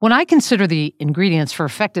When I consider the ingredients for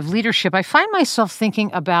effective leadership, I find myself thinking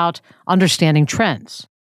about understanding trends,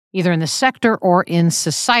 either in the sector or in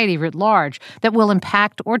society writ large, that will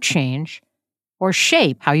impact or change or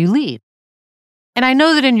shape how you lead. And I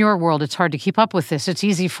know that in your world, it's hard to keep up with this. It's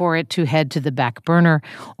easy for it to head to the back burner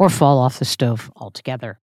or fall off the stove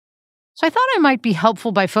altogether. So I thought I might be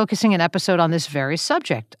helpful by focusing an episode on this very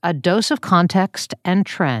subject, a dose of context and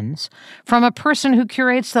trends from a person who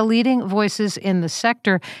curates the leading voices in the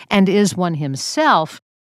sector and is one himself,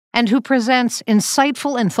 and who presents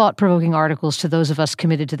insightful and thought-provoking articles to those of us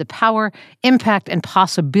committed to the power, impact, and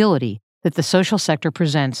possibility that the social sector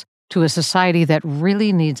presents to a society that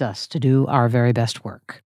really needs us to do our very best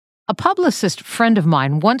work. A publicist friend of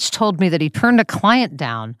mine once told me that he turned a client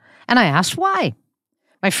down, and I asked why.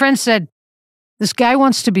 My friend said, "This guy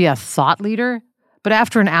wants to be a thought leader," but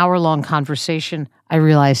after an hour-long conversation, I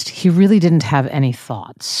realized he really didn't have any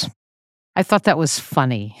thoughts. I thought that was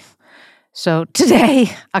funny. So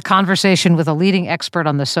today, a conversation with a leading expert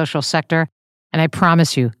on the social sector, and I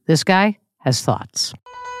promise you, this guy has thoughts.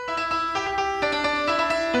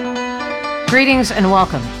 Greetings and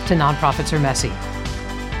welcome to Nonprofits Are Messy.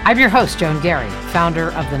 I'm your host, Joan Gary,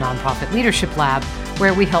 founder of the Nonprofit Leadership Lab,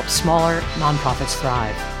 where we help smaller nonprofits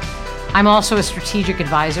thrive. I'm also a strategic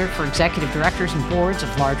advisor for executive directors and boards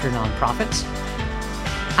of larger nonprofits.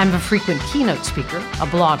 I'm a frequent keynote speaker, a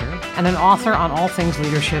blogger, and an author on all things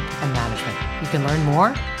leadership and management. You can learn more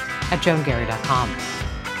at joangary.com.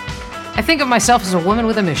 I think of myself as a woman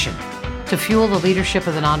with a mission to fuel the leadership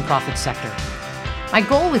of the nonprofit sector. My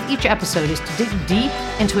goal with each episode is to dig deep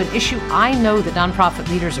into an issue I know that nonprofit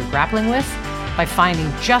leaders are grappling with by finding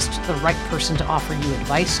just the right person to offer you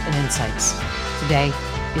advice and insights. Today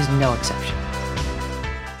is no exception.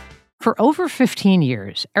 For over 15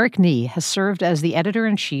 years, Eric Nie has served as the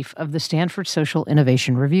editor-in-chief of the Stanford Social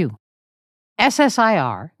Innovation Review.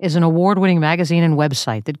 SSIR is an award-winning magazine and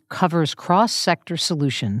website that covers cross-sector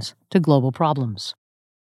solutions to global problems.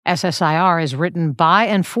 SSIR is written by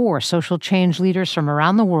and for social change leaders from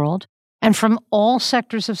around the world and from all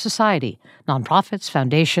sectors of society, nonprofits,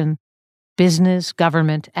 foundation, business,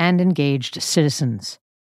 government, and engaged citizens.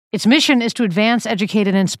 Its mission is to advance, educate,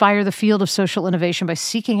 and inspire the field of social innovation by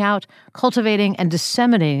seeking out, cultivating, and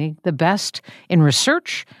disseminating the best in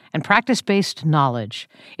research and practice-based knowledge.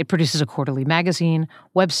 It produces a quarterly magazine,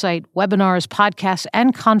 website, webinars, podcasts,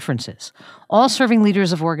 and conferences, all serving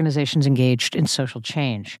leaders of organizations engaged in social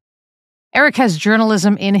change. Eric has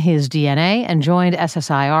journalism in his DNA and joined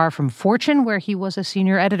SSIR from Fortune, where he was a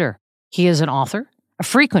senior editor. He is an author, a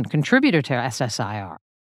frequent contributor to SSIR.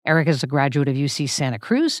 Eric is a graduate of UC Santa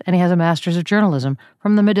Cruz, and he has a master's of journalism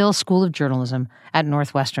from the Medill School of Journalism at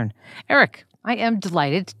Northwestern. Eric, I am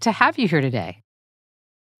delighted to have you here today.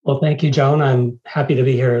 Well, thank you, Joan. I'm happy to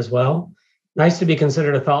be here as well. Nice to be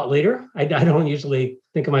considered a thought leader. I don't usually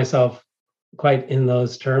think of myself quite in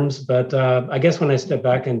those terms, but I guess when I step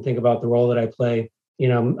back and think about the role that I play,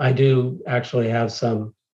 I do actually have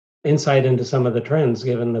some insight into some of the trends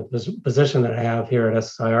given the position that I have here at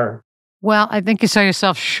SSIR. Well, I think you sell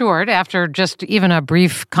yourself short after just even a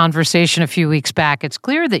brief conversation a few weeks back. It's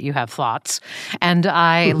clear that you have thoughts, and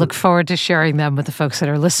I look forward to sharing them with the folks that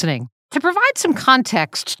are listening. To provide some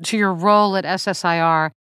context to your role at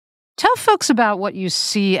SSIR, tell folks about what you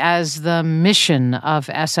see as the mission of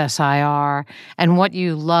SSIR and what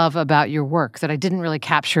you love about your work that I didn't really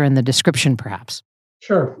capture in the description, perhaps.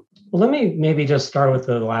 Sure. Well, let me maybe just start with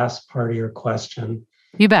the last part of your question.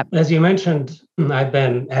 You bet. As you mentioned, I've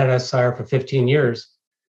been at SSIR for 15 years.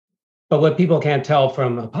 But what people can't tell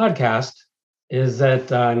from a podcast is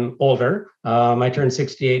that I'm older. I turn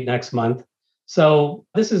 68 next month. So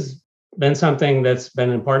this has been something that's been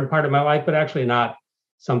an important part of my life, but actually not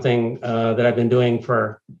something that I've been doing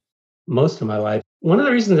for most of my life. One of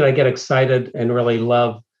the reasons that I get excited and really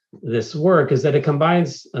love this work is that it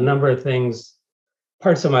combines a number of things,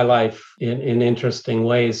 parts of my life in interesting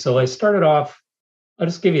ways. So I started off, I'll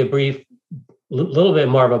just give you a brief, little bit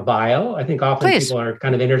more of a bio. I think often Please. People are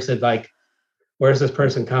kind of interested, like, where's this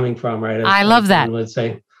person coming from, right? I love that. Would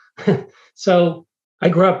say. So I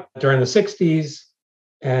grew up during the 60s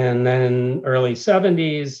and then early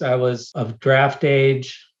 70s. I was of draft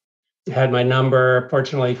age, had my number.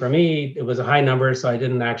 Fortunately for me, it was a high number, so I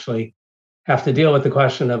didn't actually have to deal with the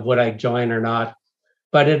question of would I join or not.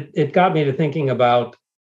 But it got me to thinking about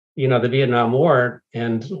the Vietnam War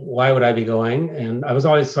and why would I be going? And I was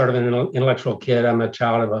always sort of an intellectual kid. I'm a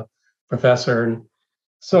child of a professor. And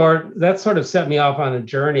so that sort of set me off on a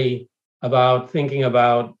journey about thinking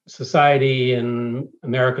about society and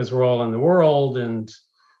America's role in the world and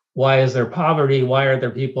why is there poverty? Why are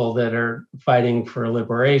there people that are fighting for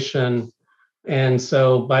liberation? And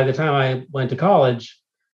so by the time I went to college,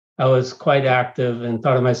 I was quite active and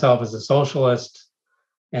thought of myself as a socialist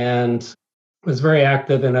and was very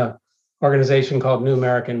active in a organization called New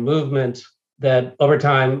American Movement that over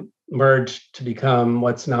time merged to become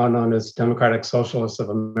what's now known as Democratic Socialists of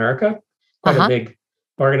America, quite a Uh-huh. big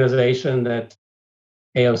organization that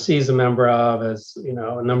AOC is a member of, as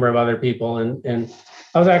a number of other people. And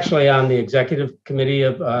I was actually on the executive committee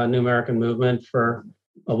of New American Movement for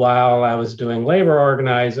a while. I was doing labor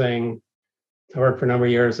organizing. I worked for a number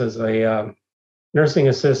of years as a nursing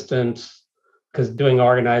assistant, because doing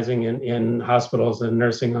organizing in hospitals and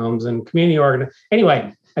nursing homes and community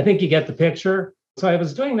Anyway, I think you get the picture. So I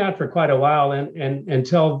was doing that for quite a while, and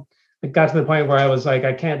until it got to the point where I was like,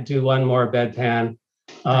 I can't do one more bedpan.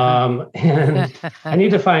 And I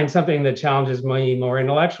need to find something that challenges me more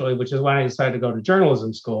intellectually, which is why I decided to go to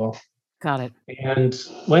journalism school. Got it. And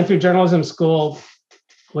went through journalism school,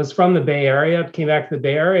 was from the Bay Area, came back to the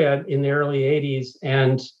Bay Area in the early 80s.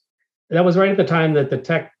 And that was right at the time that the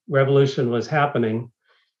tech revolution was happening.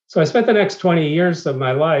 So I spent the next 20 years of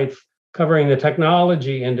my life covering the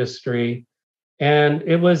technology industry. And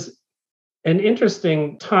it was an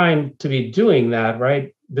interesting time to be doing that,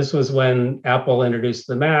 right? This was when Apple introduced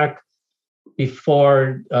the Mac,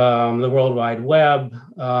 before the World Wide Web.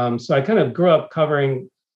 So I kind of grew up covering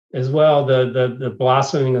as well the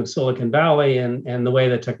blossoming of Silicon Valley and the way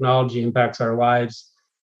that technology impacts our lives,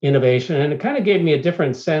 innovation. And it kind of gave me a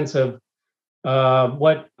different sense of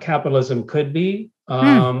what capitalism could be,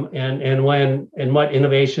 and what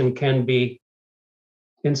innovation can be.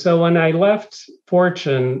 And so when I left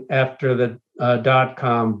Fortune after the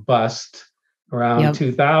dot-com bust around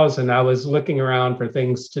 2000, I was looking around for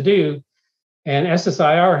things to do. And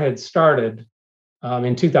SSIR had started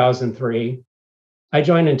in 2003. I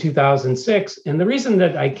joined in 2006. And the reason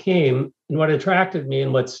that I came and what attracted me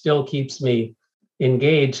and what still keeps me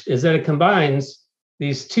engaged is that it combines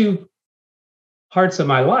these two parts of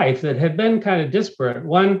my life that had been kind of disparate.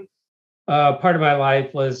 One part of my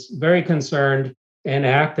life was very concerned and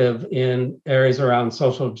active in areas around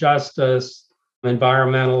social justice,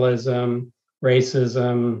 environmentalism,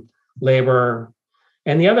 racism, labor.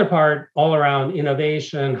 And the other part all around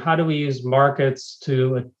innovation. How do we use markets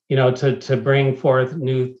to bring forth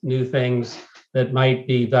new things that might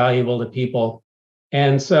be valuable to people?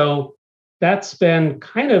 And so that's been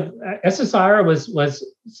kind of SSIR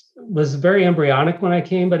was very embryonic when I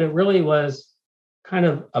came, but it really was kind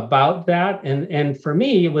of about that. And for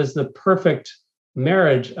me, it was the perfect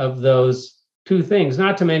marriage of those two things.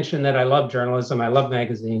 Not to mention that I love journalism, I love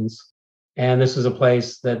magazines, and this is a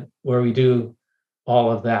place where we do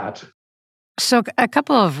all of that. So a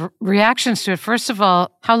couple of reactions to it. First of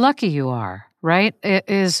all, how lucky you are, right? It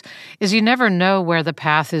is you never know where the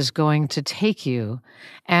path is going to take you.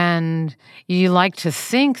 And you like to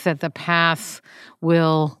think that the path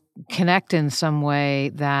will connect in some way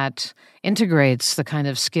that integrates the kind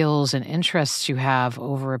of skills and interests you have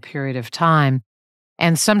over a period of time.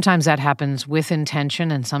 And sometimes that happens with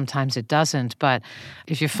intention and sometimes it doesn't. But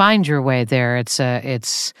if you find your way there,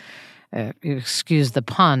 excuse the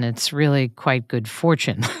pun, it's really quite good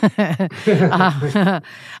fortune. So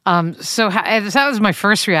that was my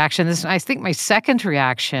first reaction. I think my second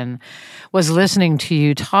reaction was listening to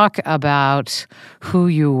you talk about who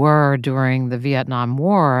you were during the Vietnam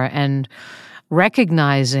War and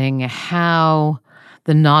recognizing how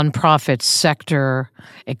the nonprofit sector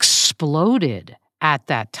exploded at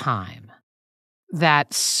that time,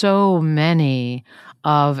 that so many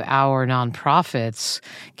of our nonprofits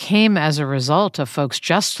came as a result of folks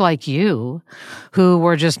just like you who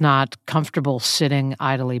were just not comfortable sitting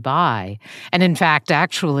idly by. And in fact, it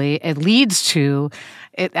actually leads to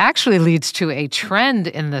a trend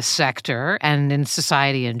in the sector and in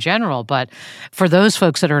society in general. But for those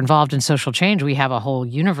folks that are involved in social change, we have a whole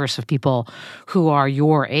universe of people who are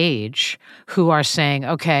your age who are saying,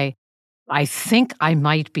 okay, I think I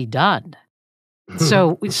might be done.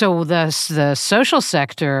 So the social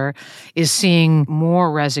sector is seeing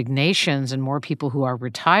more resignations and more people who are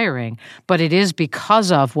retiring, but it is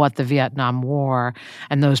because of what the Vietnam War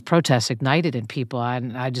and those protests ignited in people.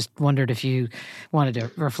 And I just wondered if you wanted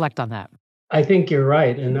to reflect on that. I think you're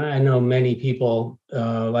right. And I know many people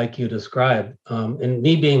like you described, and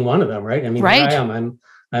me being one of them, right? I mean, right. Here I am.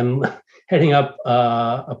 I'm heading up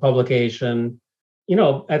a publication,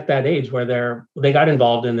 at that age where they got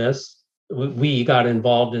involved in this. We got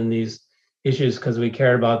involved in these issues because we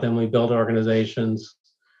cared about them. We built organizations.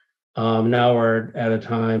 Now we're at a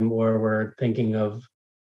time where we're thinking of,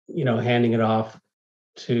 handing it off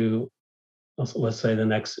to, let's say, the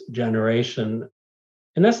next generation.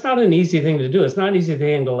 And that's not an easy thing to do. It's not an easy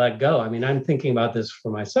thing to let go. I mean, I'm thinking about this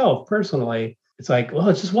for myself personally. It's like, well,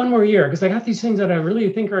 it's just one more year because I got these things that I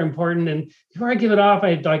really think are important. And before I give it off,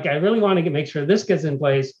 I really want to make sure this gets in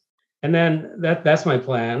place. And then that's my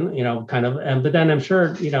plan, kind of. And but then I'm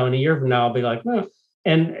sure, in a year from now, I'll be like, well,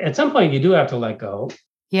 and at some point you do have to let go.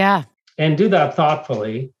 Yeah. And do that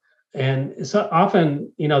thoughtfully. And so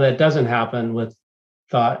often, that doesn't happen with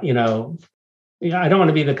thought, I don't want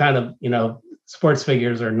to be the kind of, sports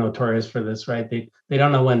figures are notorious for this, right? They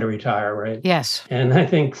don't know when to retire, right? Yes. And I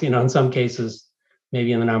think, in some cases,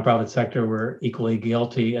 maybe in the nonprofit sector, we're equally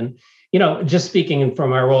guilty. And, just speaking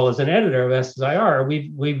from our role as an editor of SSIR,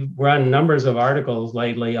 we've run numbers of articles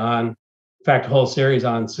lately on, in fact, a whole series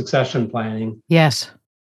on succession planning. Yes.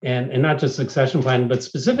 And not just succession planning, but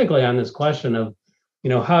specifically on this question of,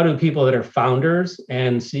 how do people that are founders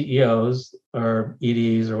and CEOs or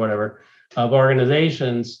EDs or whatever of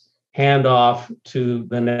organizations hand off to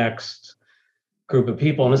the next group of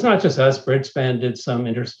people? And it's not just us. Bridgespan did some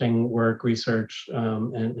interesting work, research,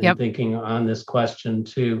 and thinking on this question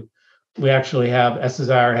too. We actually have,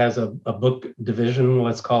 SSIR has a book division,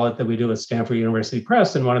 let's call it, that we do at Stanford University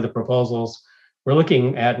Press. And one of the proposals we're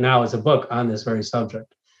looking at now is a book on this very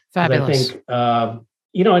subject. Fabulous. I think,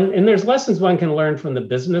 and there's lessons one can learn from the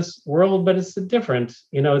business world, but it's different,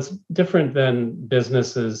 it's different than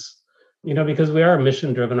businesses, because we are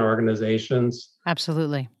mission-driven organizations.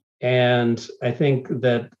 Absolutely. And I think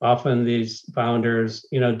that often these founders,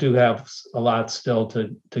 do have a lot still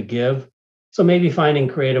to give. So maybe finding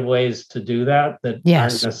creative ways to do that aren't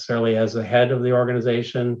necessarily as the head of the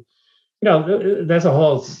organization. That's a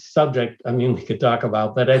whole subject. I mean, we could talk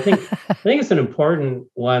about, but I think it's an important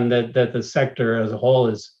one that the sector as a whole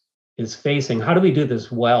is facing. How do we do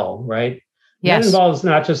this well, right? Yes. That involves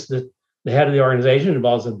not just the head of the organization, it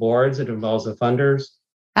involves the boards, it involves the funders.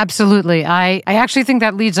 Absolutely. I actually think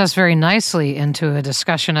that leads us very nicely into a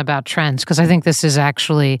discussion about trends, because I think this is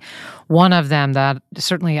actually one of them that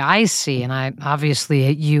certainly I see, and I obviously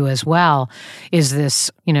you as well, is this,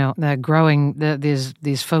 the growing,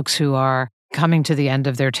 these folks who are coming to the end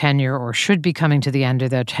of their tenure or should be coming to the end of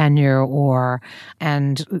their tenure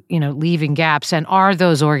and leaving gaps. And are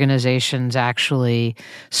those organizations actually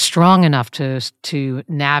strong enough to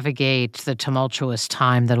navigate the tumultuous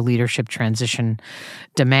time that a leadership transition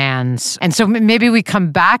demands? And so maybe we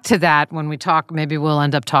come back to that when we talk. Maybe we'll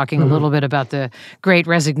end up talking a little bit about the Great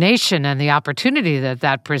Resignation and the opportunity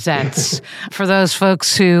that presents for those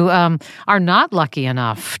folks who are not lucky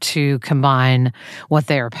enough to combine what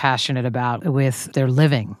they are passionate about with their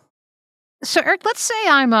living. So, Eric, let's say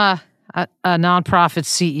I'm a nonprofit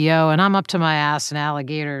CEO and I'm up to my ass in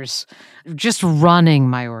alligators just running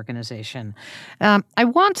my organization. I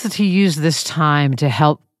wanted to use this time to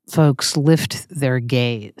help folks lift their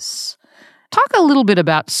gaze. Talk a little bit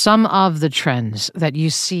about some of the trends that you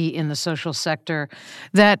see in the social sector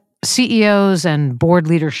that CEOs and board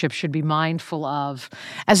leadership should be mindful of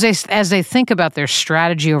as they think about their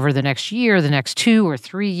strategy over the next year, the next 2 or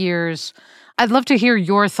 3 years. I'd love to hear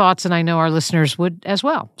your thoughts, and I know our listeners would as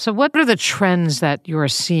well. So what are the trends that you're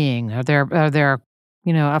seeing? Are there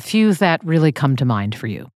a few that really come to mind for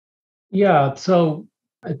you? Yeah, so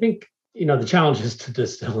I think, the challenge is to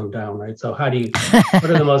distill them down, right? So what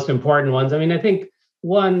are the most important ones? I mean, I think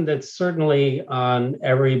one that's certainly on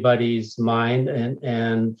everybody's mind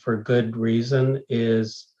and for good reason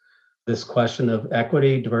is this question of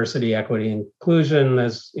equity, diversity, equity, inclusion,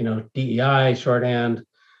 as DEI shorthand,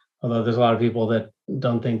 although there's a lot of people that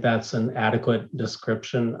don't think that's an adequate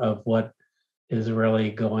description of what is really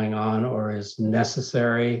going on or is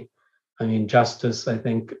necessary. I mean, justice, I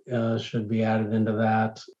think, should be added into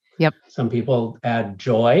that. Yep. Some people add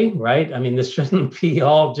joy, right? I mean, this shouldn't be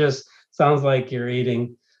all just sounds like you're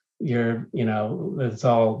eating it's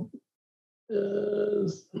all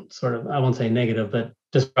sort of, I won't say negative, but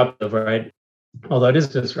disruptive, right? Although it is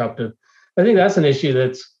disruptive. I think that's an issue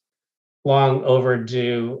that's long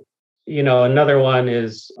overdue. Another one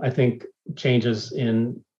is, I think, changes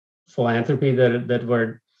in philanthropy that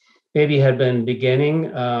were maybe had been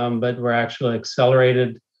beginning, but were actually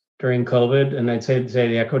accelerated during COVID. And I'd say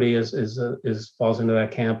the equity is falls into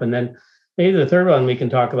that camp. And then maybe the third one we can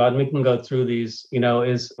talk about, and we can go through these,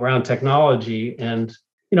 is around technology. And,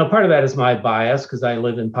 part of that is my bias because I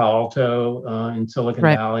live in Palo Alto in Silicon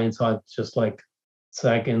Valley. And so I'm just like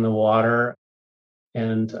in the water,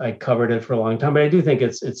 and I covered it for a long time. But I do think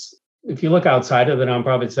it's if you look outside of the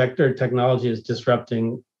nonprofit sector, technology is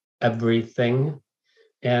disrupting everything.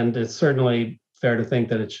 And it's certainly fair to think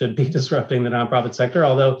that it should be disrupting the nonprofit sector,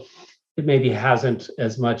 although it maybe hasn't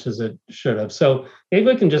as much as it should have. So maybe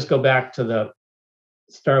we can just go back to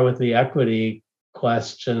start with the equity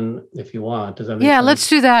question if you want. Does that make Yeah, sense? let's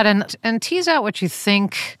do that and tease out what you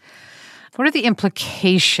think. What are the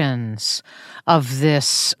implications of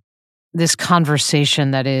this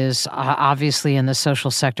conversation that is obviously in the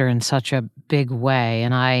social sector in such a big way?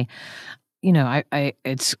 And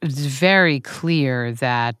it's very clear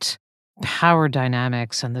that power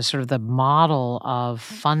dynamics and the sort of the model of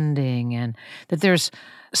funding, and that there's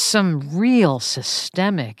some real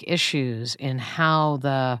systemic issues in how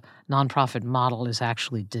the nonprofit model is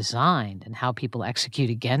actually designed and how people execute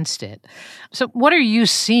against it. So what are you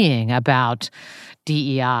seeing about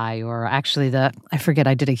DEI, or actually I forget,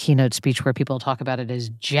 I did a keynote speech where people talk about it as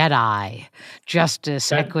JEDI,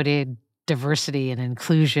 justice, equity, diversity, and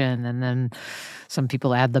inclusion, and then some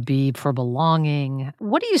people add the B for belonging.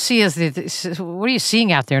 What do you see what are you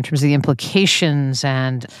seeing out there in terms of the implications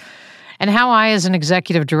and how I, as an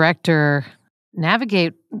executive director,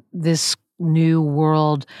 navigate this new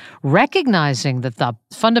world, recognizing that the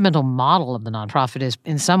fundamental model of the nonprofit is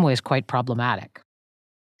in some ways quite problematic?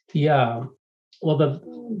 Yeah. Well,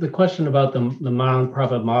 the question about the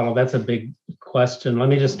nonprofit model, that's a big question. Let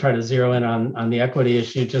me just try to zero in on the equity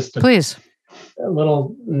issue just Please. A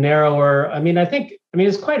little narrower. I mean,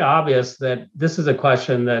 it's quite obvious that this is a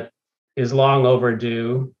question that is long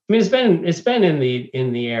overdue. I mean, it's been in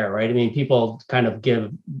the air, right? I mean, people kind of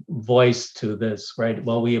give voice to this, right?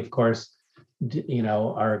 Well, we of course,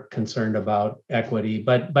 are concerned about equity,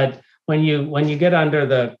 but when you get under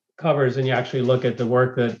the covers and you actually look at the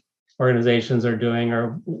work that organizations are doing,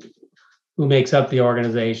 or who makes up the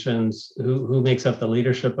organizations, who makes up the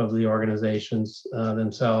leadership of the organizations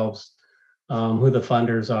themselves, who the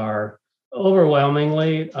funders are,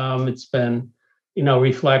 overwhelmingly, it's been,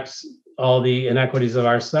 reflects all the inequities of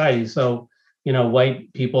our society. So,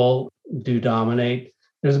 white people do dominate.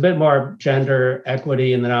 There's a bit more gender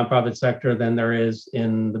equity in the nonprofit sector than there is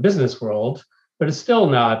in the business world, but it's still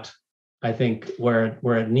not, I think, where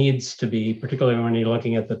it needs to be, particularly when you're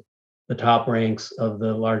looking at the top ranks of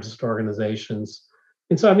the largest organizations.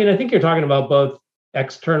 And so, I think you're talking about both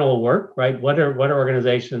external work, right? What are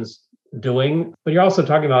organizations doing? But you're also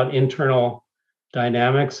talking about internal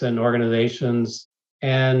dynamics and organizations.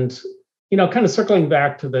 And, kind of circling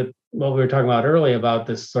back to what we were talking about earlier about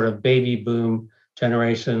this sort of baby boom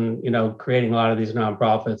generation, creating a lot of these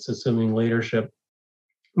nonprofits, assuming leadership.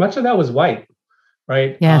 Much of that was white,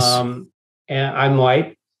 right? Yes. And I'm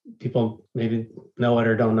white. People maybe know it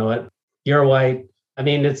or don't know it. You're white. I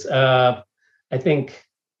mean, it's, I think,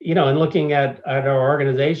 in looking at our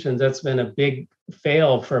organizations, that's been a big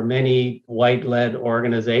fail for many white-led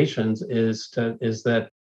organizations is that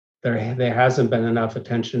there hasn't been enough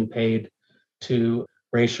attention paid to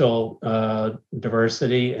racial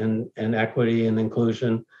diversity and equity and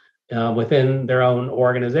inclusion within their own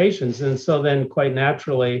organizations. And so then quite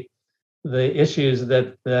naturally, the issues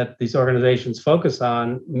that these organizations focus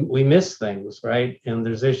on, we miss things, right? And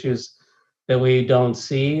there's issues that we don't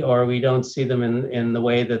see, or we don't see them in the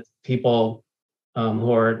way that people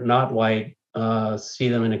who are not white see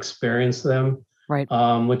them and experience them, right?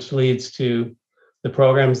 Which leads to the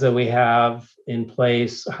programs that we have in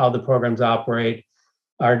place, how the programs operate,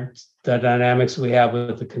 the dynamics we have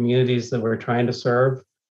with the communities that we're trying to serve,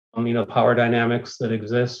 power dynamics that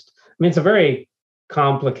exist. I mean, it's a very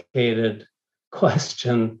complicated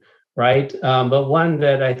question, right? But one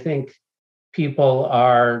that I think people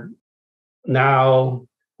are now,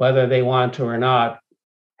 whether they want to or not,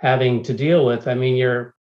 having to deal with. I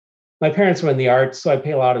mean, my parents were in the arts, so I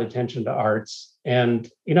pay a lot of attention to arts. And,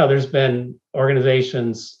 there's been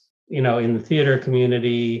organizations, in the theater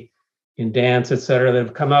community, in dance, et cetera, that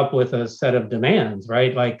have come up with a set of demands,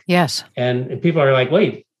 right? Like, yes. And people are like,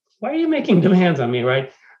 wait, why are you making demands on me,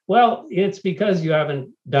 right? Well, it's because you haven't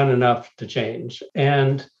done enough to change.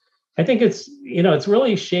 And I think it's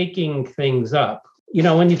really shaking things up.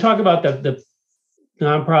 When you talk about the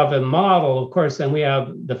nonprofit model, of course, then we have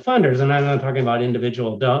the funders, and I'm not talking about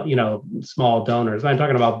individual, small donors. I'm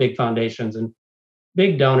talking about big foundations and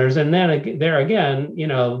big donors. And then there again,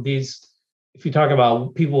 these, if you talk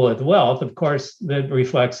about people with wealth, of course, that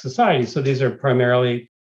reflects society. So these are primarily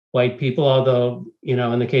white people, although,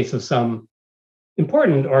 in the case of some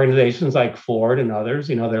important organizations like Ford and others,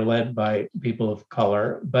 they're led by people of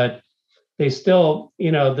color, but they still,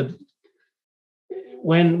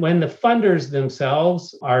 when the funders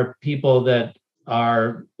themselves are people that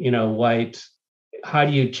are, white, how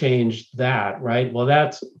do you change that, right? Well,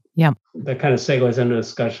 that kind of segues into a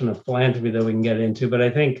discussion of philanthropy that we can get into. But I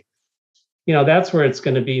think, that's where it's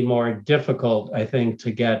going to be more difficult, I think,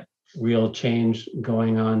 to get real change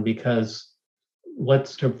going on, because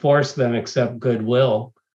what's to force them except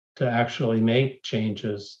goodwill to actually make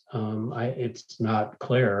changes. It's not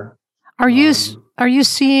clear. Are you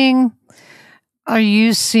seeing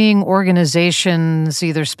organizations,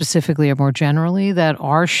 either specifically or more generally, that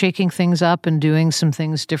are shaking things up and doing some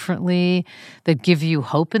things differently that give you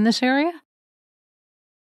hope in this area?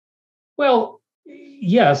 Well,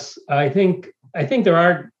 yes, I think there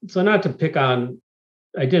are. So not to pick on,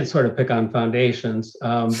 I did sort of pick on foundations,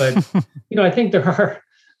 but I think there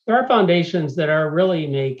are foundations that are really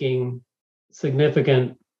making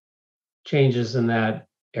significant changes in that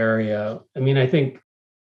area. I mean, I think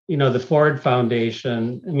the Ford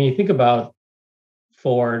Foundation. I mean, you think about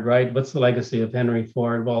Ford, right? What's the legacy of Henry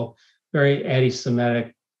Ford? Well, very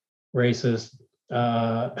anti-Semitic, racist.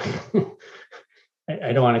 I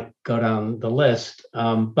don't want to go down the list,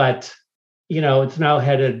 but it's now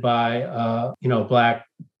headed by a Black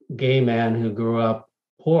gay man who grew up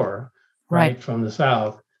poor, right, from the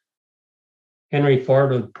South. Henry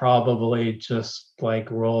Ford would probably just like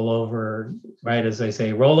roll over, right, as they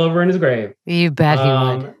say, roll over in his grave. You bet he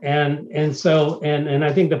would. And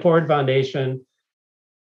I think the Ford Foundation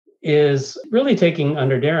is really taking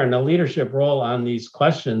under Darren a leadership role on these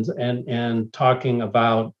questions and talking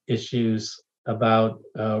about issues about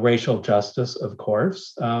racial justice, of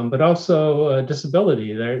course, but also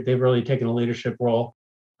disability. They've really taken a leadership role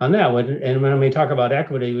on that. And when we talk about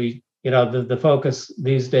equity, the focus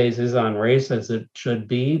these days is on race, as it should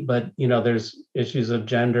be, but there's issues of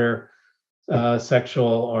gender,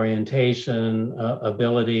 sexual orientation,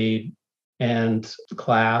 ability, and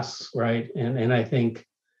class, right? And I think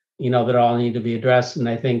that all need to be addressed. And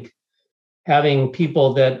I think having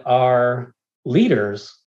people that are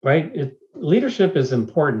leaders, right? Leadership is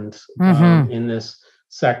important in this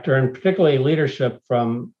sector, and particularly leadership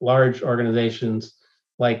from large organizations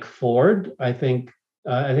like Ford. I think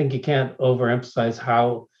you can't overemphasize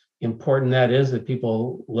how important that is, that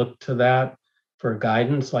people look to that for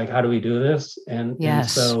guidance, like how do we do this? And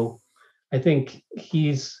so I think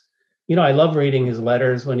he's, I love reading his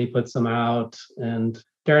letters when he puts them out. And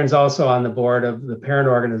Darren's also on the board of the parent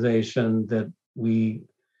organization that we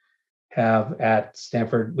have at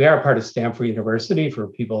Stanford. We are part of Stanford University, for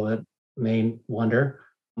people that may wonder.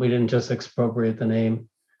 We didn't just expropriate the name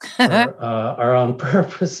for our own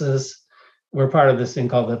purposes. We're part of this thing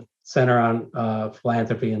called the Center on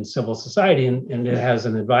Philanthropy and Civil Society, and it has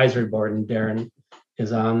an advisory board, and Darren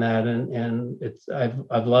is on that. And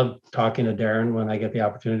I've loved talking to Darren when I get the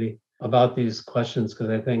opportunity about these questions, because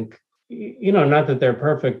I think, not that they're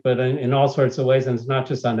perfect, but in all sorts of ways. And it's not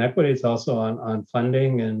just on equity, it's also on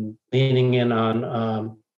funding and leaning in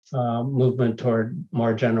on movement toward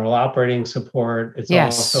more general operating support. It's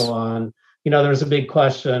also on, there's a big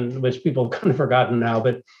question, which people have kind of forgotten now,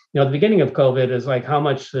 but, the beginning of COVID is like, how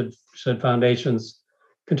much should foundations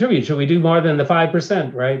contribute? Should we do more than the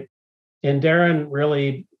 5%, right? And Darren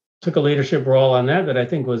really took a leadership role on that I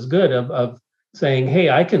think was good, of saying, hey,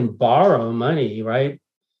 I can borrow money, right,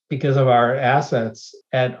 because of our assets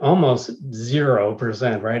at almost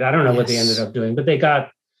 0%, right? I don't know what they ended up doing, but they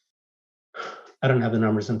got, I don't have the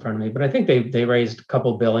numbers in front of me, but I think they raised a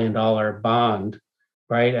couple $2 billion bond,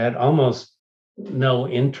 right, at almost no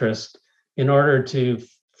interest, in order to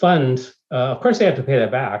fund. Of course, they have to pay that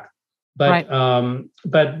back, but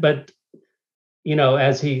but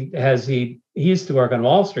as he used to work on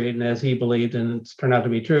Wall Street, and as he believed, and it's turned out to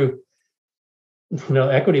be true,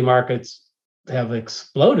 equity markets have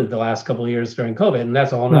exploded the last couple of years during COVID, and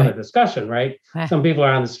that's a whole nother discussion, right? Some people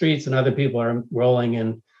are on the streets, and other people are rolling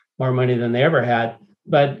in more money than they ever had.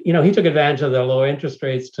 But he took advantage of the low interest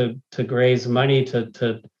rates to raise money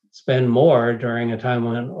to spend more during a time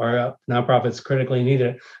when nonprofits critically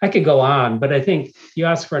needed it. I could go on, but I think you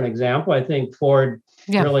asked for an example. I think Ford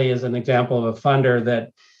really is an example of a funder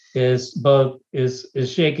that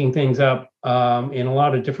is shaking things up in a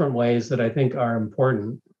lot of different ways that I think are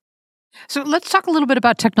important. So let's talk a little bit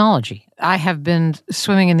about technology. I have been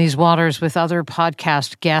swimming in these waters with other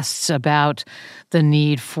podcast guests about the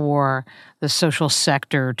need for the social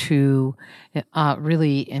sector to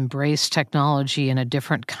really embrace technology in a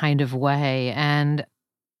different kind of way, and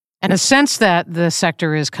a sense that the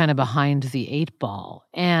sector is kind of behind the eight ball.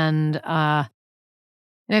 And I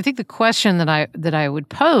think the question that I would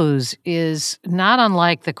pose is not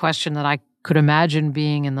unlike the question that I could imagine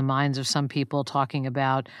being in the minds of some people talking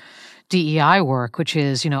about DEI work, which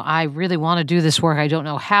is, I really want to do this work. I don't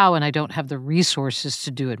know how, and I don't have the resources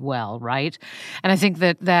to do it well, right? And I think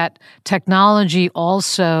that technology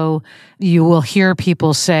also, you will hear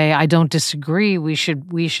people say, I don't disagree, we should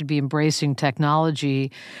be embracing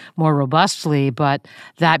technology more robustly, but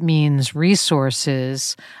that means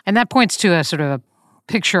resources. And that points to a sort of a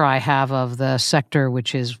picture I have of the sector,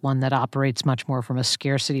 which is one that operates much more from a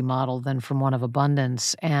scarcity model than from one of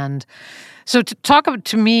abundance. And so talk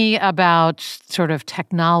to me about sort of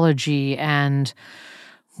technology and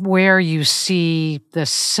where you see the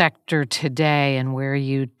sector today and where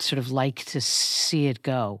you sort of like to see it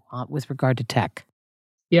go with regard to tech.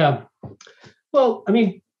 Yeah. Well, I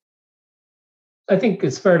mean, I think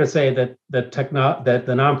it's fair to say that that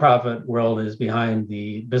the nonprofit world is behind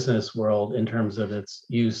the business world in terms of its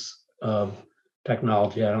use of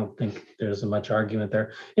technology. I don't think there's much argument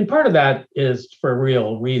there. And part of that is for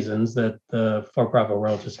real reasons that the for-profit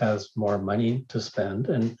world just has more money to spend.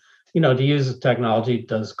 And, to use technology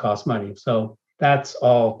does cost money. So that's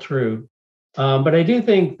all true. But I do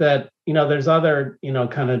think that, there's other,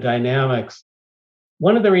 kind of dynamics.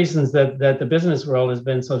 One of the reasons that the business world has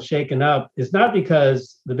been so shaken up is not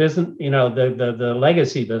because the business, the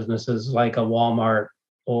legacy businesses like a Walmart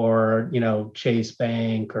or, Chase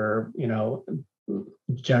Bank or,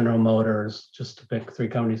 General Motors, just to pick three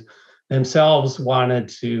companies, themselves wanted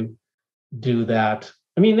to do that.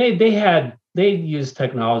 I mean, they used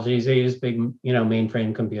technologies, they used big,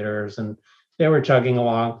 mainframe computers, and they were chugging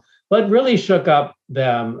along. What really shook up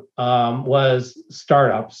them was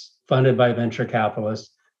startups funded by venture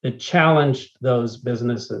capitalists that challenged those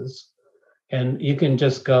businesses. And you can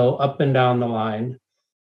just go up and down the line.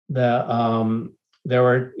 There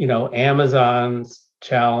were, Amazon's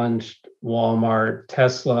challenged Walmart,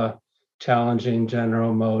 Tesla challenging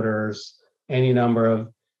General Motors, any number of,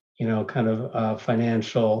 kind of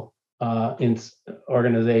financial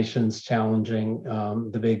organizations challenging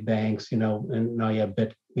the big banks, and now you have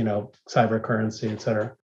cyber currency, et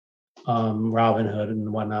cetera, Robinhood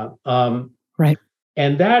and whatnot. Right.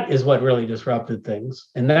 And that is what really disrupted things.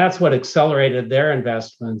 And that's what accelerated their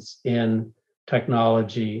investments in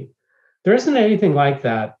technology. There isn't anything like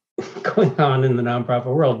that going on in the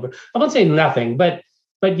nonprofit world. But I won't say nothing, but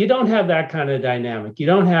you don't have that kind of dynamic. You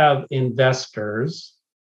don't have investors,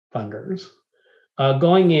 funders,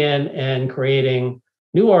 going in and creating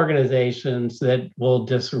new organizations that will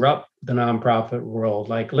disrupt the nonprofit world.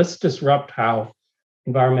 Like, let's disrupt how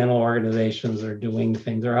environmental organizations are doing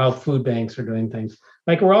things or how food banks are doing things.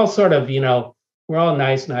 Like, we're all sort of, we're all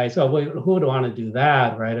nice. Oh, who would want to do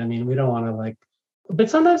that, right? I mean, we don't want to but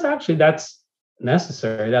sometimes actually that's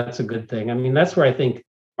necessary. That's a good thing. I mean, that's where I think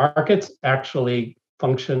markets actually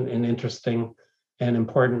function in interesting and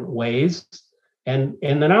important ways. And the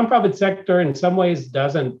nonprofit sector in some ways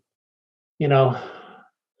doesn't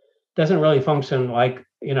really function like,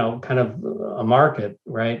 kind of a market,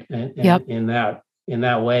 right? Yep. In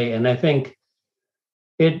that way. And I think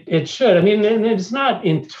it should. I mean, and it's not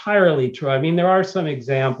entirely true. I mean, there are some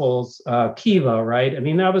examples, Kiva, right? I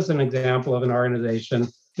mean, that was an example of an organization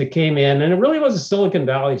that came in, and it really was a Silicon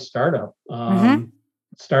Valley startup.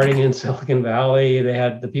 Starting in Silicon Valley, they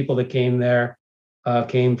had the people that came there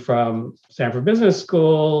came from Stanford Business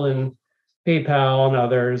School and PayPal and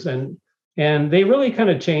others, and they really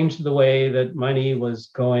kind of changed the way that money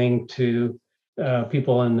was going to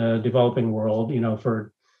people in the developing world,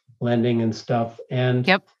 for lending and stuff. And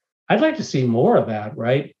yep. I'd like to see more of that,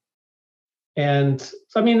 right? And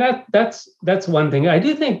so, I mean, that's one thing. I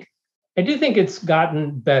do think it's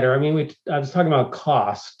gotten better. I mean, I was talking about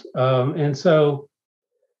cost, and so,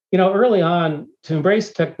 early on, to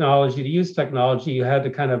embrace technology, to use technology, you had to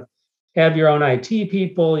kind of have your own IT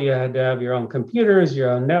people, you had to have your own computers, your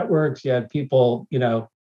own networks, you had people,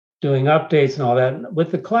 doing updates and all that.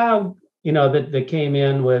 With the cloud, that came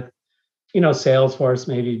in with, Salesforce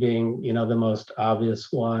maybe being, the most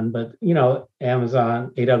obvious one, but,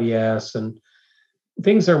 Amazon, AWS, and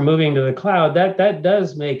things are moving to the cloud. That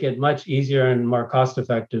does make it much easier and more cost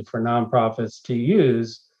effective for nonprofits to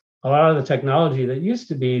use a lot of the technology that used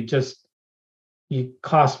to be just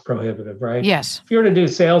cost prohibitive, right? Yes. If you were to do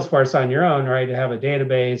Salesforce on your own, right, to have a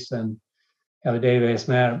database and have a database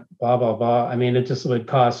map, blah, blah, blah. I mean, it just would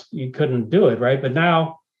cost, you couldn't do it, right? But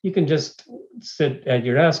now you can just sit at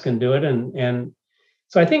your desk and do it. And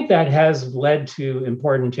so I think that has led to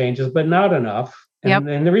important changes, but not enough. And,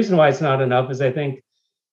 and the reason why it's not enough is I think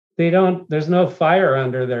there's no fire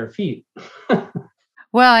under their feet.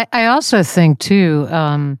 Well, I also think too,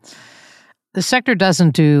 the sector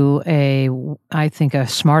doesn't do I think, a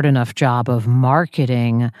smart enough job of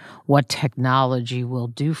marketing what technology will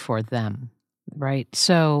do for them, right?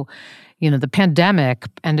 So, the pandemic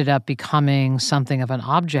ended up becoming something of an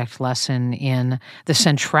object lesson in the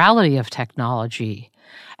centrality of technology,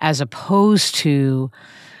 as opposed to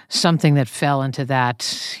something that fell into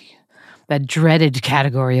that dreaded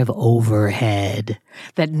category of overhead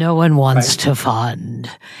that no one wants to fund.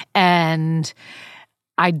 And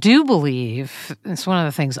I do believe, it's one of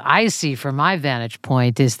the things I see from my vantage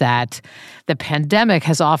point, is that the pandemic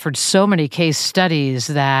has offered so many case studies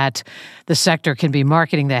that the sector can be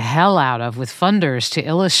marketing the hell out of with funders to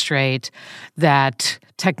illustrate that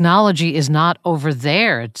technology is not over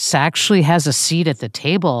there. It actually has a seat at the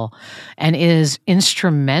table and is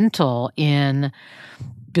instrumental in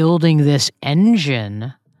building this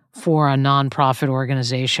engine for a nonprofit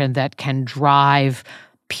organization that can drive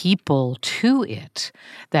people to it,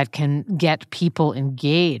 that can get people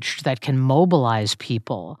engaged, that can mobilize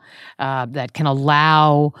people, that can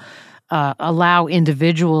allow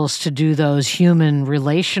individuals to do those human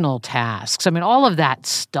relational tasks. I mean, all of that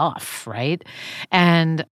stuff, right?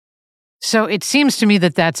 And so it seems to me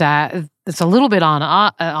that that's a little bit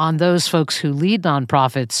on those folks who lead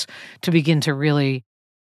nonprofits to begin to really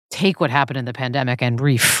take what happened in the pandemic and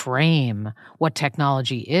reframe what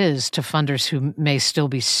technology is to funders who may still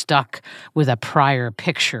be stuck with a prior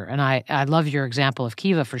picture. And I love your example of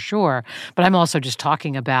Kiva for sure, but I'm also just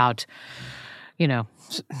talking about,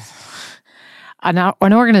 an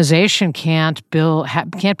organization can't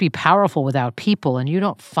be powerful without people, and you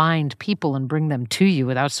don't find people and bring them to you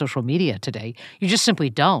without social media today. You just simply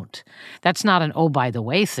don't. That's not an oh by the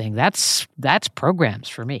way thing. That's programs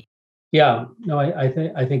for me. Yeah, no, I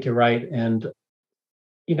think you're right, and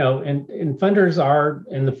and funders are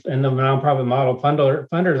in the nonprofit model.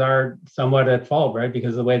 Funders are somewhat at fault, right?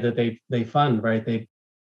 Because of the way that they fund, right?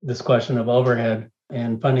 This question of overhead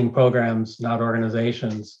and funding programs, not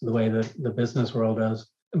organizations, the way that the business world does.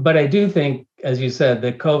 But I do think, as you said,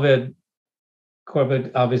 that COVID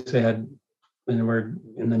obviously had, and we're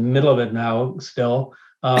in the middle of it now still,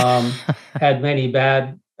 had many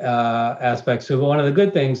bad aspects to it. But one of the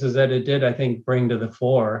good things is that it did, I think, bring to the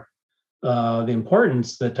fore the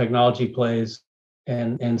importance that technology plays.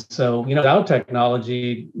 And so, without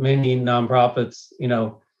technology, many nonprofits,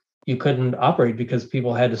 you couldn't operate because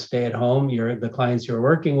people had to stay at home. The clients you were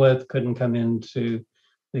working with couldn't come into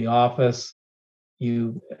the office.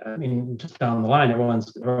 Just down the line, everyone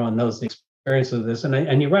knows the experience of this.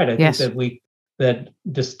 And you're right. I Yes. think that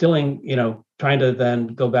distilling, trying to then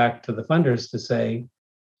go back to the funders to say,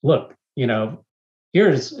 look,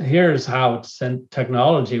 here's how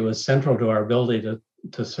technology was central to our ability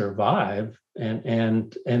to survive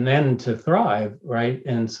and then to thrive, right?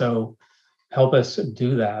 And so help us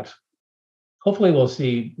do that. Hopefully we'll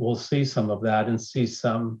see some of that and see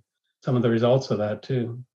some of the results of that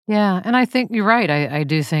too. Yeah, and I think you're right. I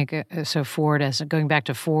do think so. Ford, as going back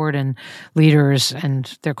to Ford and leaders,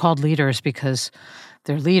 and they're called leaders because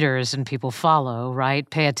they're leaders and people follow, right?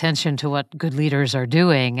 Pay attention to what good leaders are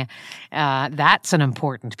doing. That's an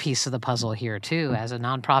important piece of the puzzle here too. As a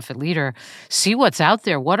nonprofit leader, see what's out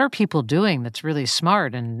there. What are people doing that's really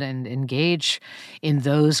smart, and engage in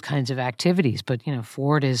those kinds of activities. But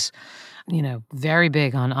Ford is very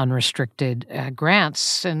big on unrestricted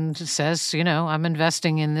grants and says, I'm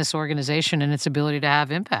investing in this organization and its ability to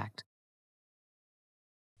have impact.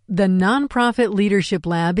 The Nonprofit Leadership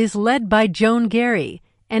Lab is led by Joan Gary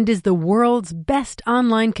and is the world's best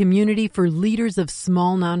online community for leaders of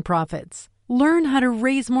small nonprofits. Learn how to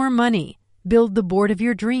raise more money, build the board of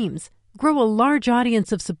your dreams, grow a large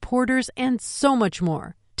audience of supporters, and so much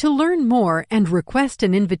more. To learn more and request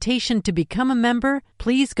an invitation to become a member,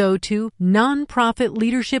 please go to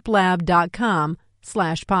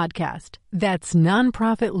nonprofitleadershiplab.com/podcast. That's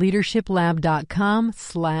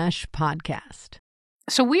nonprofitleadershiplab.com/podcast.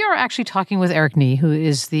 So we are actually talking with Eric Nie, who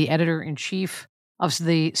is the editor-in-chief of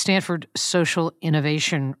the Stanford Social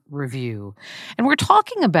Innovation Review. And we're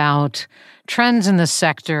talking about trends in the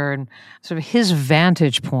sector and sort of his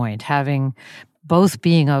vantage point, having both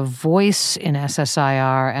being a voice in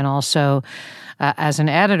SSIR and also as an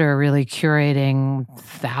editor, really curating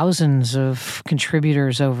thousands of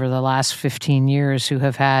contributors over the last 15 years who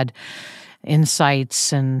have had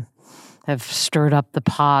insights and have stirred up the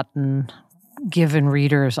pot and given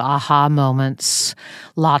readers aha moments,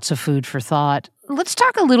 lots of food for thought. Let's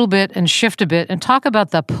talk a little bit and shift a bit and talk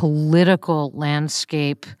about the political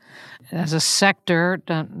landscape as a sector.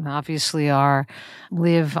 Obviously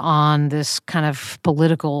live on this kind of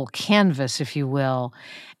political canvas, if you will.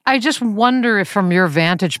 I just wonder if, from your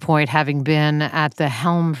vantage point, having been at the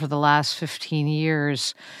helm for the last 15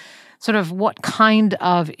 years, sort of what kind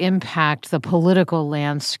of impact the political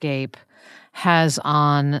landscape has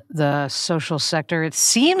on the social sector. It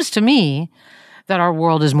seems to me that our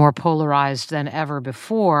world is more polarized than ever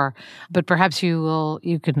before, but perhaps you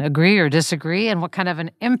can agree or disagree, and what kind of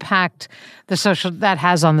an impact the social that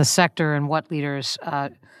has on the sector and what leaders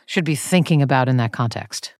should be thinking about in that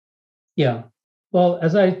context. Yeah. Well,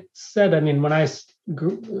 as I said, when I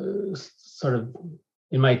sort of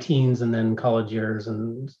in my teens and then college years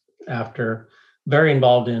and after, very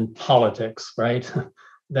involved in politics, right?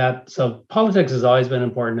 So politics has always been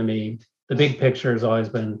important to me. The big picture has always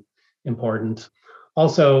been important.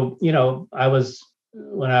 Also,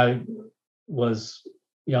 when I was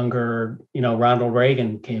younger, Ronald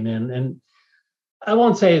Reagan came in, and I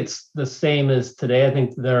won't say it's the same as today. I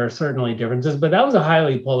think there are certainly differences, but that was a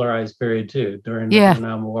highly polarized period too, during the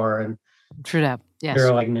Vietnam War, and true that. Yes.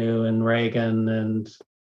 Agnew and Reagan.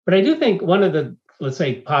 But I do think one of the, let's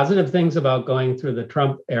say, positive things about going through the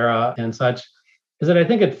Trump era and such is that I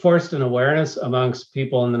think it forced an awareness amongst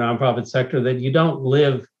people in the nonprofit sector that you don't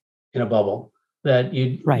live in a bubble, that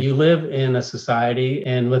you live in a society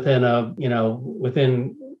and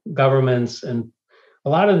within governments, and a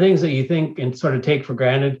lot of things that you think and sort of take for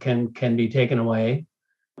granted can be taken away.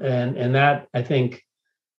 And that, I think,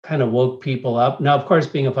 kind of woke people up. Now, of course,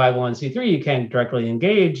 being a 501c3, you can't directly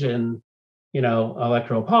engage in,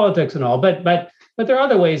 electoral politics and all, but there are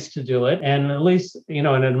other ways to do it. And at least, at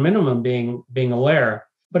a minimum, being aware.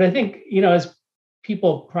 But I think, as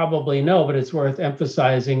people probably know, but it's worth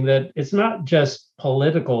emphasizing that it's not just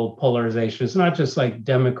political polarization. It's not just like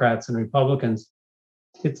Democrats and Republicans.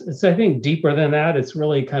 It's I think deeper than that. It's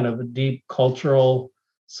really kind of a deep cultural,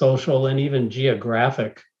 social, and even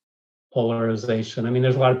geographic polarization. I mean,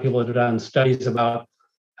 there's a lot of people that have done studies about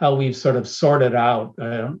how we've sort of sorted out.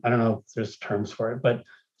 I don't know if there's terms for it, but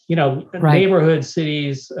neighborhood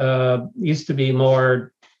cities used to be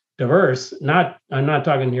more diverse. I'm not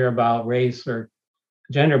talking here about race or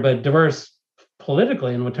gender, but diverse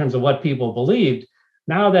politically in terms of what people believed.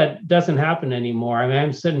 Now that doesn't happen anymore. I mean,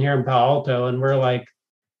 I'm sitting here in Palo Alto, and we're like,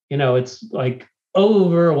 it's like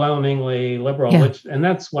overwhelmingly liberal, and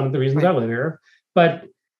that's one of the reasons I live here. But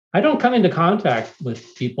I don't come into contact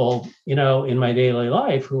with people, in my daily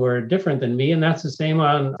life who are different than me. And that's the same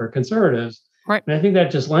for conservatives. Right. And I think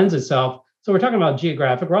that just lends itself. So we're talking about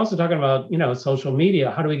geographic. We're also talking about, social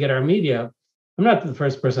media. How do we get our media? I'm not the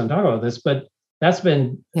first person to talk about this, but that's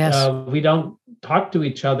been, we don't talk to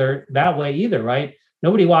each other that way either, right?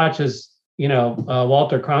 Nobody watches,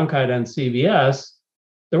 Walter Cronkite on CBS.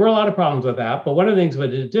 There were a lot of problems with that. But one of the things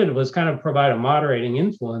that it did was kind of provide a moderating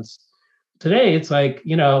influence. Today, it's like,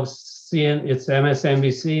 it's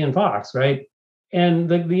MSNBC and Fox, right? And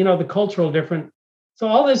the cultural different. So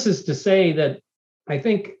all this is to say that I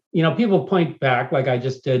think, people point back, like I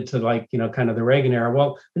just did, to kind of the Reagan era.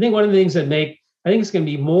 Well, I think one of the things I think it's going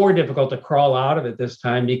to be more difficult to crawl out of it this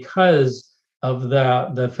time because of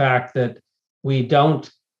the fact that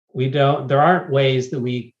there aren't ways that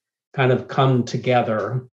we kind of come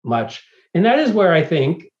together much. And that is where I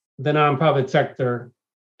think the nonprofit sector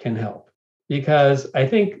can help. Because I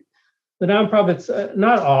think the nonprofits,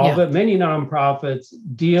 not all, but many nonprofits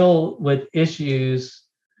deal with issues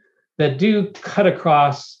that do cut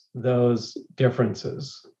across those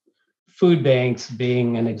differences. Food banks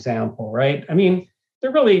being an example, right? I mean,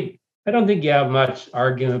 I don't think you have much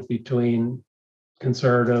argument between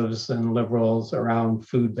conservatives and liberals around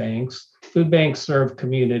food banks. Food banks serve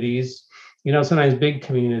communities, sometimes big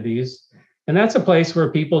communities. And that's a place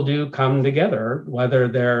where people do come together, whether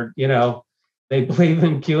they're, they believe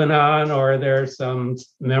in QAnon or they're some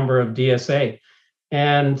member of DSA.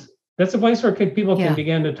 And that's a place where people can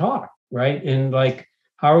begin to talk, right? And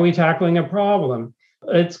how are we tackling a problem?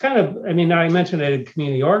 It's kind of, I mentioned it in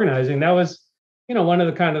community organizing. That was, one of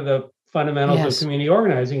the kind of the fundamentals of community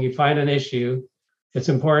organizing. You find an issue that's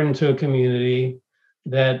important to a community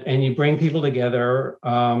and you bring people together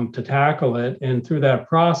to tackle it. And through that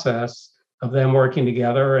process of them working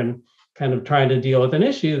together and kind of trying to deal with an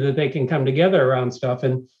issue, that they can come together around stuff.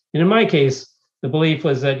 And in my case, the belief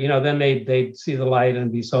was that, then they'd see the light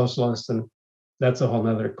and be socialists. And that's a whole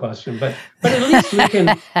nother question. But at least we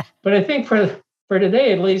can, but I think for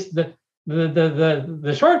today, at least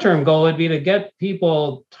the short-term goal would be to get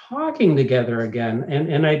people talking together again.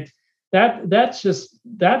 And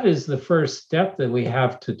that is the first step that we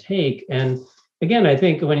have to take. And again, I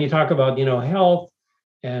think when you talk about, health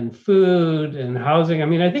and food and housing,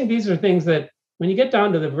 I think these are things that when you get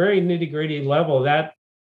down to the very nitty-gritty level, that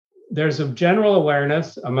there's a general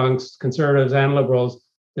awareness amongst conservatives and liberals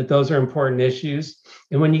that those are important issues.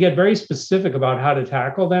 And when you get very specific about how to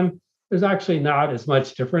tackle them, there's actually not as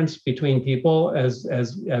much difference between people as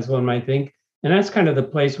one might think. And that's kind of the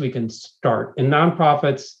place we can start. And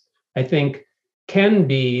nonprofits, I think, can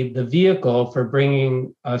be the vehicle for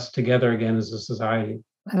bringing us together again as a society.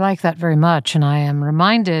 I like that very much. And I am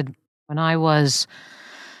reminded when I was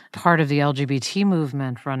part of the LGBT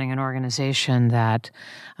movement running an organization that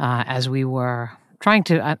as we were trying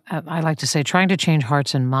to, I like to say, trying to change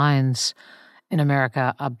hearts and minds in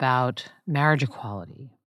America about marriage equality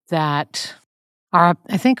that are,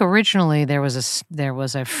 I think originally there was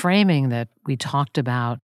a framing that we talked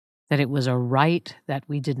about that it was a right that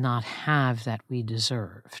we did not have that we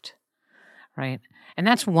deserved, right? And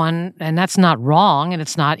that's one, and that's not wrong and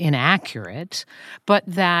it's not inaccurate, but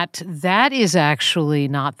that is actually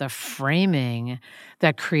not the framing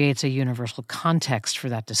that creates a universal context for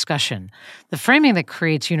that discussion. The framing that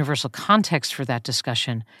creates universal context for that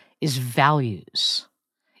discussion is values-based,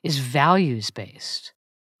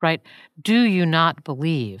 right? Do you not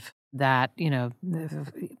believe that,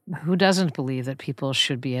 who doesn't believe that people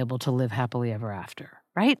should be able to live happily ever after,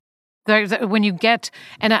 right? When you get,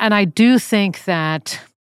 and I do think that,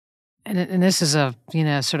 and this is a,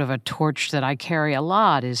 sort of a torch that I carry a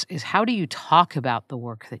lot, is how do you talk about the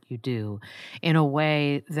work that you do in a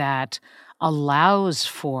way that allows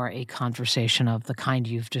for a conversation of the kind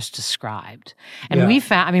you've just described. And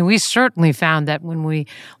we certainly found that when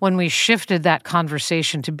we shifted that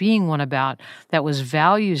conversation to being one about that was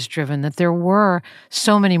values driven, that there were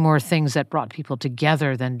so many more things that brought people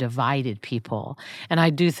together than divided people. And I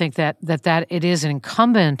do think that it is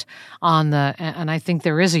incumbent on and I think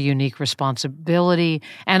there is a unique responsibility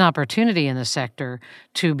and opportunity in the sector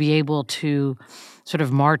to be able to sort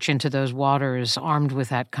of march into those waters armed with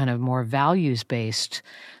that kind of more values-based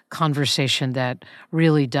conversation that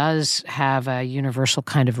really does have a universal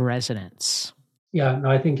kind of resonance. Yeah,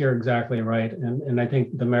 no, I think you're exactly right. And I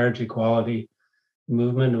think the marriage equality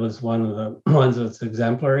movement was one of the ones that's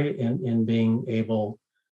exemplary in being able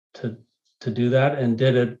to do that, and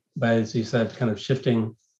did it by, as you said, kind of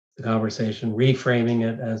shifting the conversation, reframing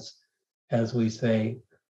it as we say.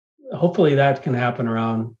 Hopefully that can happen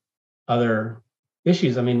around other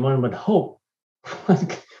issues. I mean, one would hope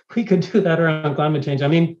we could do that around climate change. I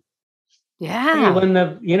mean, when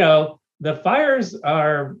the fires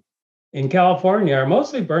are in California are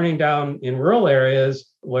mostly burning down in rural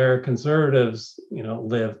areas where conservatives,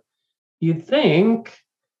 live, you'd think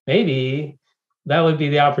maybe that would be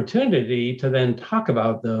the opportunity to then talk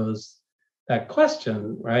about that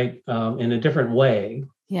question, right, in a different way.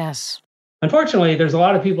 Yes. Unfortunately, there's a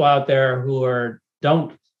lot of people out there who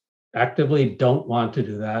don't want to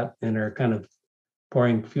do that and are kind of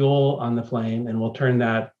pouring fuel on the flame, and will turn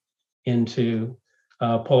that into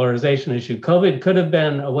a polarization issue. COVID could have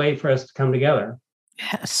been a way for us to come together.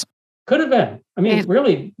 Yes. Could have been. I mean,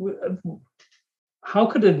 really, how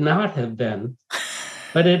could it not have been?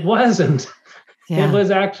 But it wasn't. Yeah. It was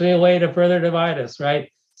actually a way to further divide us, right?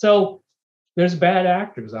 So there's bad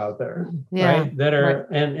actors out there, right? That are,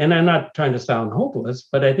 right. And I'm not trying to sound hopeless,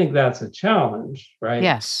 but I think that's a challenge, right?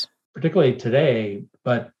 Yes. Particularly today,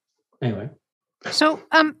 but anyway. So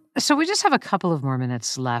we just have a couple of more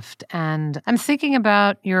minutes left, and I'm thinking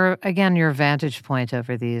about your vantage point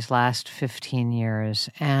over these last 15 years,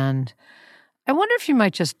 and I wonder if you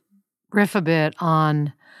might just riff a bit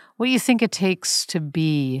on what you think it takes to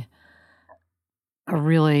be a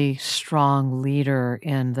really strong leader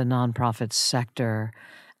in the nonprofit sector.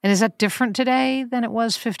 And is that different today than it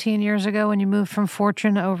was 15 years ago when you moved from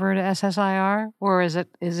Fortune over to SSIR? Or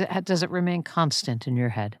does it remain constant in your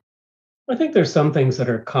head? I think there's some things that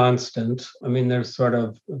are constant. I mean, there's sort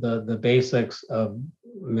of the basics of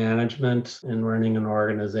management and running an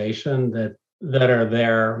organization that are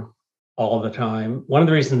there all the time. One of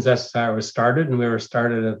the reasons SSIR was started, and we were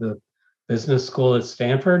started at the business school at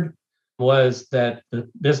Stanford, was that the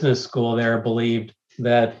business school there believed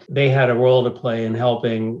that they had a role to play in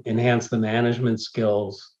helping enhance the management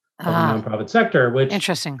skills of the nonprofit sector, which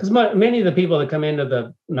interesting, because many of the people that come into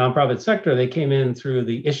the nonprofit sector, they came in through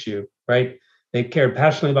the issue, right? They cared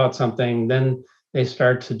passionately about something, then they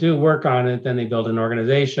start to do work on it, then they build an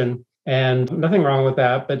organization, and nothing wrong with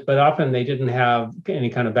that, but often they didn't have any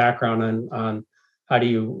kind of background on how do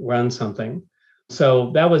you run something.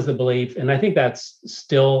 So that was the belief, and I think that's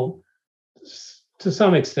still to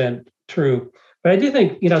some extent true. But I do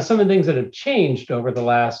think, some of the things that have changed over the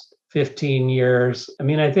last 15 years. I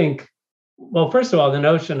mean, I think, well, first of all, the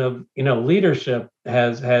notion of, leadership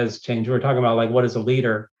has changed. We're talking about like, what is a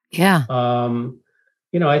leader? Yeah.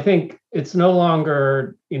 I think it's no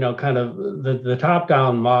longer, kind of the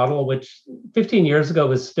top-down model, which 15 years ago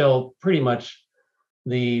was still pretty much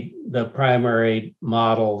the primary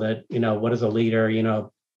model that, what is a leader?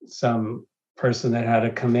 Some person that had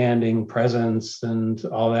a commanding presence and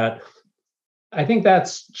all that. I think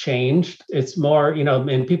that's changed. It's more,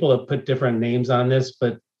 and people have put different names on this,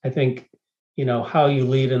 but I think, how you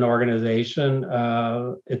lead an organization,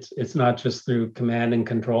 it's not just through command and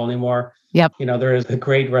control anymore. Yep. There is a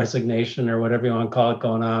great resignation or whatever you want to call it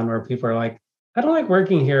going on, where people are like, I don't like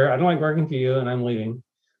working here. I don't like working for you, and I'm leaving.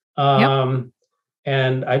 Yep.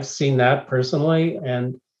 And I've seen that personally.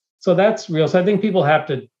 And so that's real. So I think people have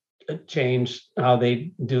to change how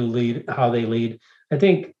they lead. I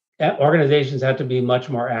think organizations have to be much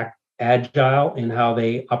more agile in how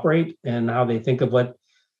they operate and how they think of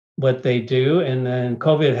what they do. And then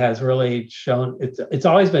COVID has really shown it's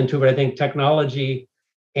always been true, but I think technology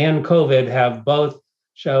and COVID have both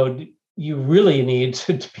showed you really need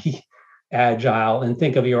to be agile and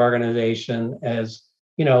think of your organization as,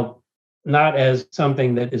 not as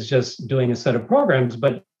something that is just doing a set of programs,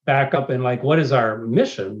 but back up and like, what is our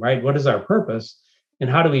mission, right? What is our purpose? And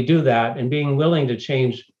how do we do that? And being willing to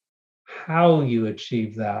change how you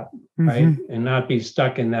achieve that, right? And not be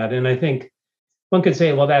stuck in that. And I think one could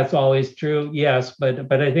say, well, that's always true. Yes,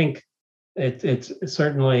 but I think it's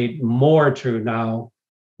certainly more true now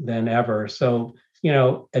than ever. So,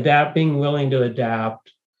 being willing to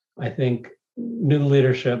adapt, I think new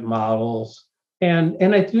leadership models,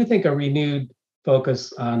 and I do think a renewed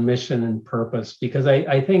focus on mission and purpose, because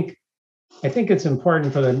I think it's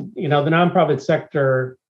important for the nonprofit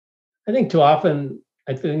sector. I think too often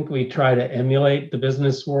we try to emulate the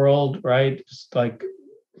business world, right? Just like,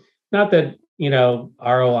 not that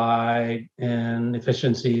ROI and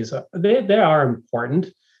efficiencies, they are important,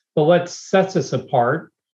 but what sets us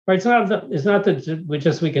apart, right? It's not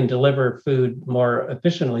that we can deliver food more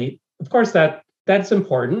efficiently. Of course, that's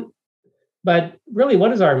important. But really,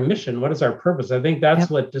 what is our mission? What is our purpose? I think that's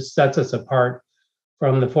what just sets us apart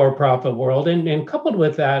from the for-profit world. And coupled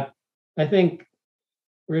with that, I think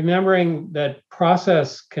remembering that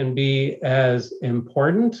process can be as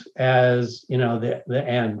important as the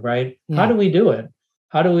end, right? Yeah. How do we do it?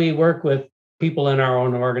 How do we work with people in our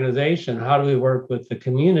own organization? How do we work with the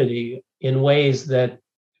community in ways that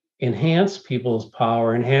enhance people's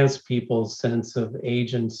power, enhance people's sense of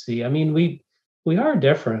agency? I mean, we are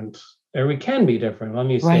different. Or we can be different. Let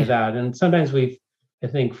me say that. And sometimes I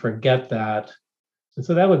think, forget that. And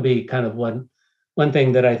so that would be kind of one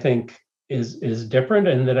thing that I think is different,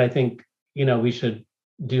 and that I think, we should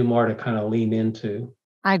do more to kind of lean into.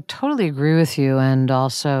 I totally agree with you, and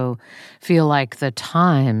also feel like the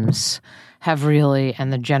times have really,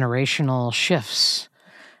 and the generational shifts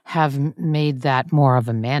have made that more of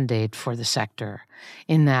a mandate for the sector,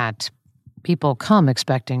 in that people come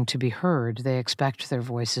expecting to be heard. They expect their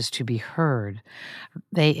voices to be heard.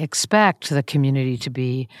 They expect the community to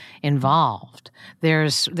be involved.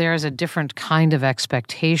 There's a different kind of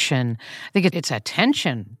expectation. I think it's a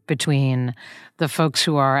tension between the folks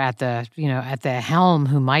who are at the helm,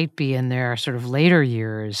 who might be in their sort of later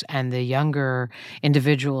years, and the younger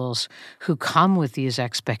individuals who come with these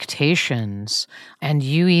expectations. And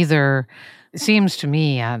you either, it seems to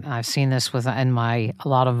me, I've seen this in a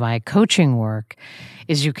lot of my coaching work,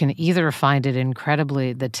 is you can either find it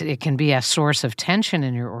incredibly, that it can be a source of tension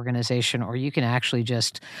in your organization, or you can actually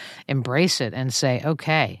just embrace it and say,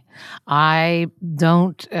 okay, I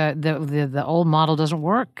don't, the old model doesn't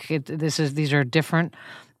work. These are different.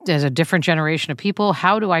 There's a different generation of people.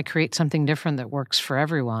 How do I create something different that works for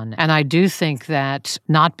everyone? And I do think that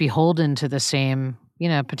not beholden to the same,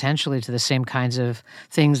 potentially to the same kinds of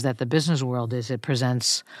things that the business world is, it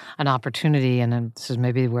presents an opportunity, and this is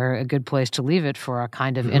maybe where a good place to leave it, for a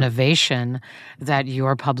kind of innovation that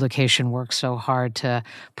your publication works so hard to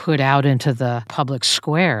put out into the public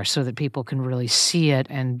square, so that people can really see it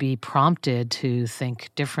and be prompted to think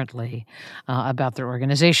differently about their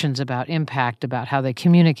organizations, about impact, about how they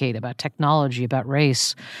communicate, about technology, about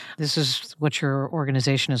race. This is what your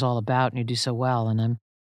organization is all about, and you do so well. And I'm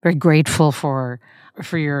very grateful for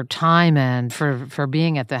your time and for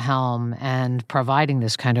being at the helm and providing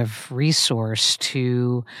this kind of resource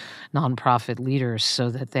to nonprofit leaders, so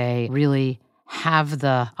that they really have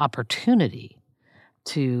the opportunity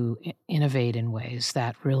to innovate in ways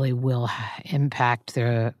that really will impact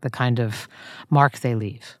the kind of mark they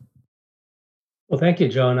leave. Well, thank you,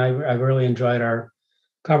 Joan. I really enjoyed our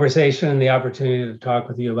conversation and the opportunity to talk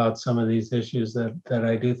with you about some of these issues that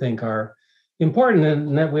I do think are important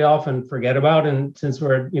and that we often forget about. And since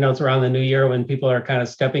we're, it's around the new year, when people are kind of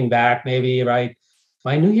stepping back, maybe, right?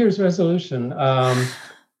 My New Year's resolution.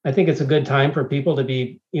 I think it's a good time for people to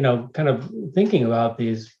be, kind of thinking about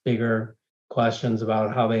these bigger questions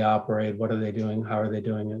about how they operate, what are they doing, how are they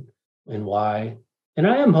doing it, and why. And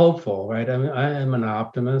I am hopeful, right? I am an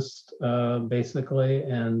optimist, basically.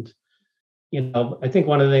 And, I think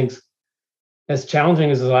one of the things, as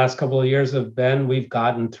challenging as the last couple of years have been, we've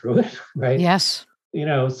gotten through it, right? Yes.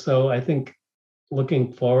 So I think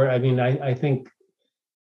looking forward, I do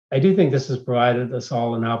think this has provided us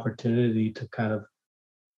all an opportunity to kind of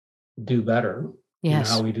do better in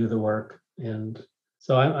how we do the work. And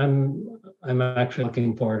So I'm actually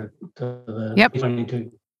looking forward to the Yep.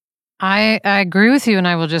 2022. I agree with you, and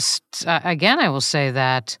I will just again, I will say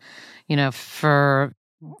that, for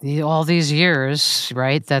all these years,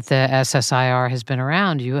 right, that the SSIR has been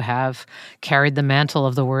around, you have carried the mantle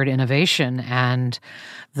of the word innovation, and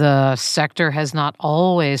the sector has not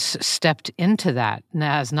always stepped into that, and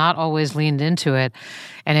has not always leaned into it,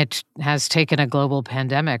 and it has taken a global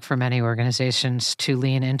pandemic for many organizations to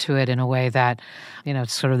lean into it in a way that,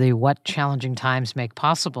 it's sort of the what challenging times make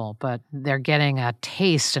possible, but they're getting a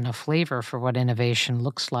taste and a flavor for what innovation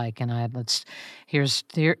looks like, and here's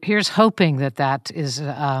hoping that is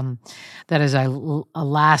a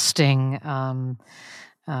lasting.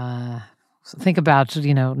 Think about,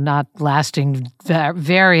 not lasting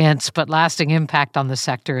variance, but lasting impact on the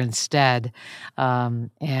sector instead.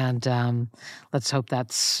 Let's hope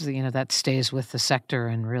that stays with the sector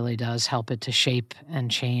and really does help it to shape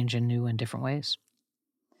and change in new and different ways.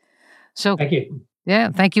 So Thank you. Yeah,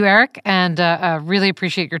 thank you, Eric, and really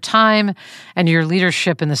appreciate your time and your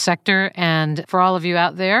leadership in the sector. And for all of you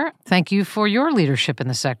out there, thank you for your leadership in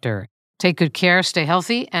the sector. Take good care, stay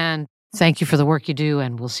healthy, and thank you for the work you do,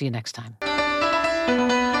 and we'll see you next time.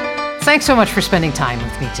 Thanks so much for spending time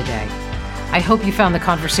with me today. I hope you found the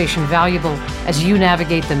conversation valuable as you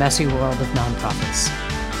navigate the messy world of nonprofits.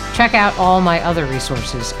 Check out all my other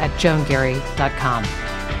resources at joangary.com.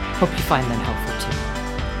 Hope you find them helpful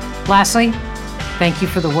too. Lastly, thank you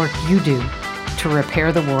for the work you do to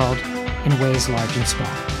repair the world in ways large and small.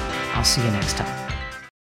 I'll see you next time.